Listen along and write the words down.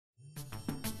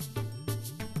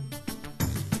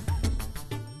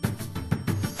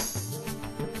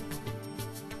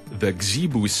The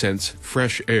Xibu Sense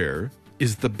Fresh Air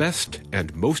is the best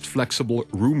and most flexible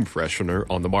room freshener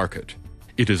on the market.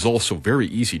 It is also very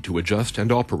easy to adjust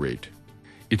and operate.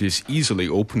 It is easily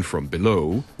opened from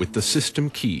below with the system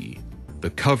key.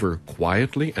 The cover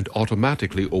quietly and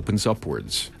automatically opens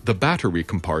upwards. The battery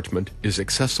compartment is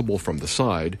accessible from the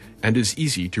side and is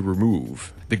easy to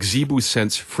remove. The Xibu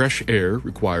Sense Fresh Air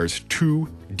requires 2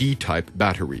 D-type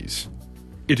batteries.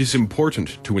 It is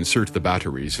important to insert the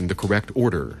batteries in the correct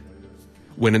order.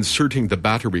 When inserting the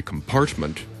battery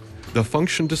compartment, the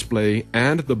function display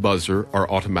and the buzzer are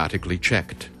automatically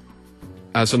checked.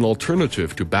 As an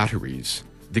alternative to batteries,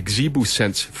 the Xibu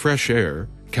Sense Fresh Air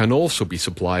can also be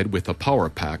supplied with a power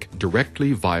pack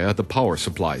directly via the power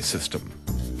supply system.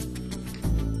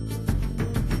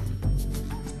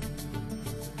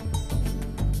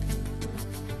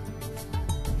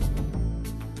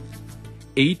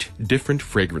 Eight different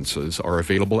fragrances are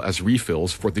available as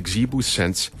refills for the Xibu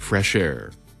Sense Fresh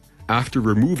Air. After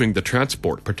removing the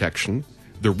transport protection,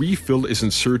 the refill is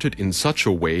inserted in such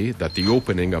a way that the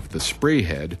opening of the spray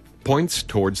head points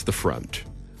towards the front.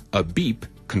 A beep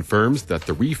confirms that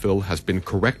the refill has been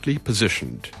correctly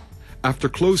positioned. After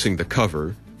closing the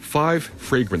cover, 5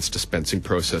 fragrance dispensing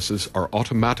processes are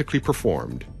automatically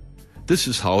performed. This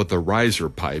is how the riser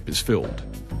pipe is filled.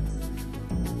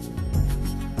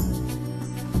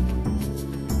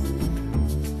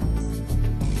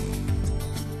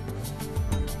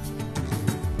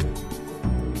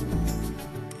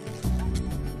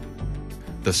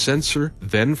 The sensor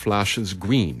then flashes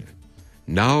green.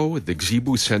 Now the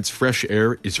Xibu Sense Fresh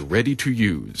Air is ready to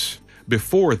use.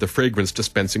 Before the fragrance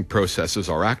dispensing processes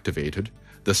are activated,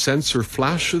 the sensor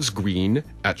flashes green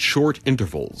at short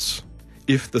intervals.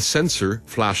 If the sensor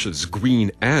flashes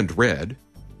green and red,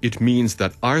 it means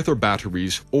that either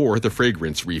batteries or the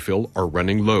fragrance refill are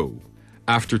running low.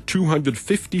 After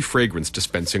 250 fragrance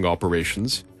dispensing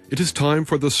operations, it is time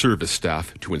for the service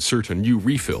staff to insert a new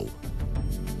refill.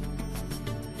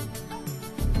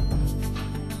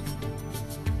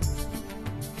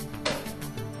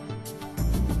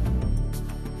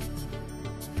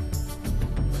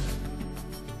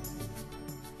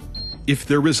 If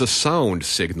there is a sound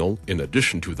signal in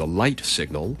addition to the light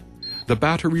signal, the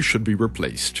battery should be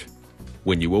replaced.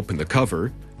 When you open the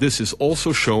cover, this is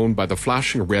also shown by the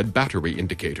flashing red battery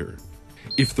indicator.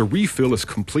 If the refill is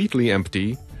completely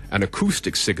empty, an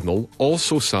acoustic signal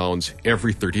also sounds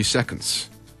every 30 seconds.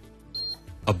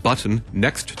 A button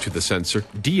next to the sensor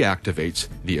deactivates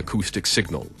the acoustic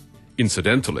signal.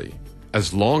 Incidentally,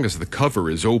 as long as the cover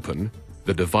is open,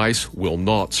 the device will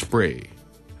not spray.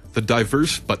 The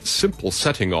diverse but simple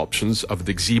setting options of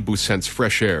the Xibu Sense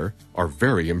Fresh Air are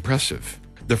very impressive.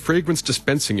 The fragrance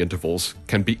dispensing intervals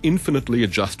can be infinitely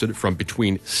adjusted from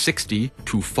between 60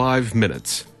 to 5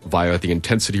 minutes via the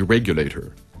intensity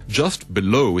regulator. Just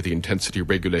below the intensity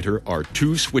regulator are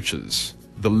 2 switches.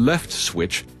 The left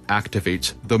switch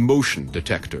activates the motion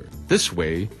detector. This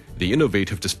way, the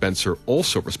innovative dispenser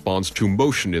also responds to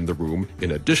motion in the room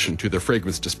in addition to the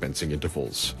fragrance dispensing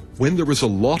intervals. When there is a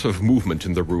lot of movement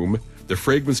in the room, the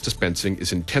fragrance dispensing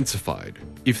is intensified.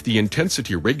 If the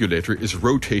intensity regulator is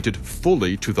rotated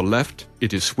fully to the left,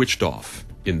 it is switched off.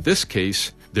 In this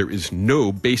case, there is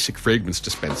no basic fragrance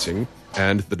dispensing,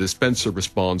 and the dispenser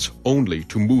responds only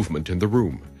to movement in the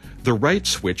room. The right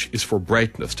switch is for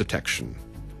brightness detection.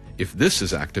 If this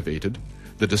is activated,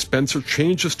 the dispenser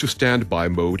changes to standby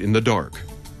mode in the dark.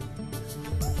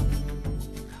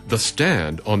 The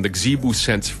stand on the Xibu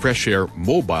Sense Fresh Air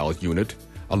mobile unit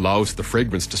allows the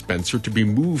fragrance dispenser to be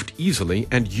moved easily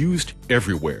and used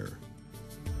everywhere.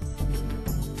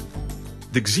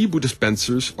 The Xibu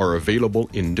dispensers are available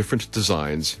in different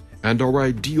designs and are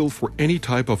ideal for any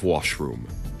type of washroom.